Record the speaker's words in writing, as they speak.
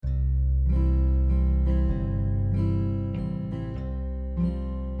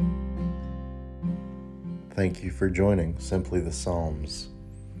Thank you for joining Simply the Psalms.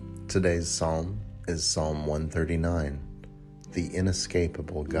 Today's psalm is Psalm 139, the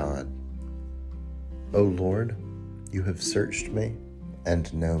Inescapable God. O Lord, you have searched me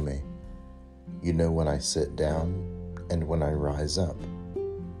and know me. You know when I sit down and when I rise up.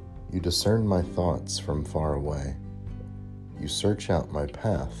 You discern my thoughts from far away. You search out my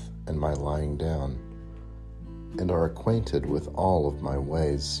path and my lying down, and are acquainted with all of my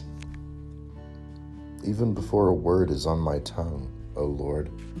ways. Even before a word is on my tongue, O Lord,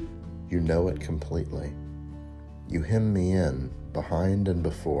 you know it completely. You hem me in behind and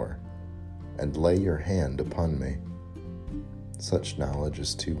before, and lay your hand upon me. Such knowledge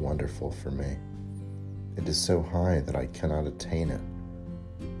is too wonderful for me. It is so high that I cannot attain it.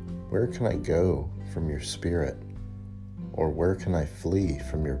 Where can I go from your spirit? Or where can I flee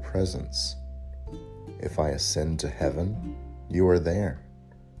from your presence? If I ascend to heaven, you are there.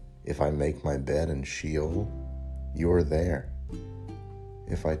 If I make my bed in Sheol, you are there.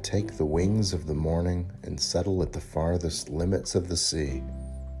 If I take the wings of the morning and settle at the farthest limits of the sea,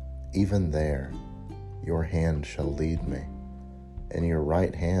 even there your hand shall lead me, and your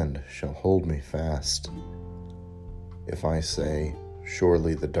right hand shall hold me fast. If I say,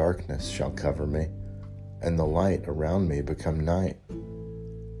 surely the darkness shall cover me, and the light around me become night,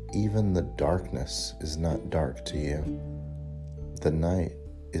 even the darkness is not dark to you. The night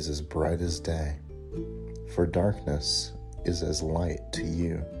is as bright as day, for darkness is as light to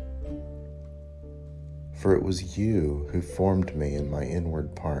you. For it was you who formed me in my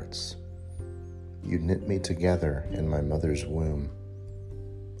inward parts. You knit me together in my mother's womb.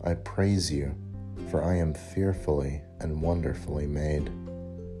 I praise you, for I am fearfully and wonderfully made.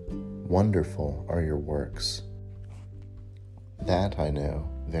 Wonderful are your works. That I know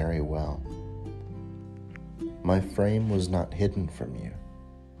very well. My frame was not hidden from you.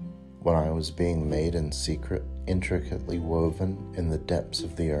 When I was being made in secret, intricately woven in the depths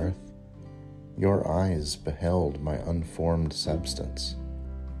of the earth, your eyes beheld my unformed substance.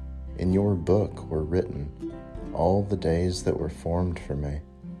 In your book were written all the days that were formed for me,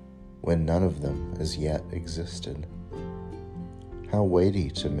 when none of them as yet existed. How weighty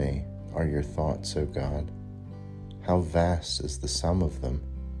to me are your thoughts, O God! How vast is the sum of them!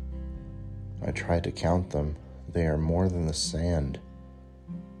 I try to count them, they are more than the sand.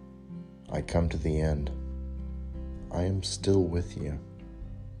 I come to the end. I am still with you.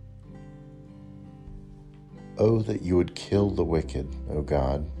 Oh, that you would kill the wicked, O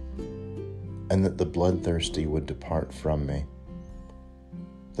God, and that the bloodthirsty would depart from me.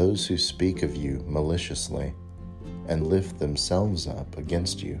 Those who speak of you maliciously and lift themselves up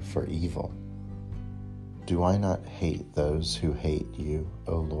against you for evil. Do I not hate those who hate you,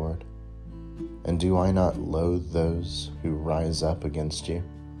 O Lord? And do I not loathe those who rise up against you?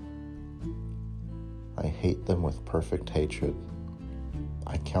 I hate them with perfect hatred.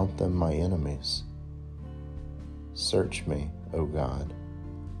 I count them my enemies. Search me, O God,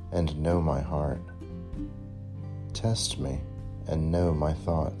 and know my heart. Test me and know my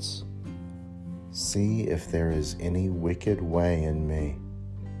thoughts. See if there is any wicked way in me,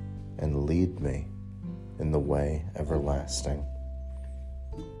 and lead me in the way everlasting.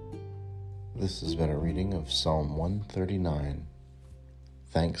 This has been a reading of Psalm 139.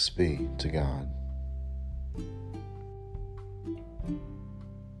 Thanks be to God.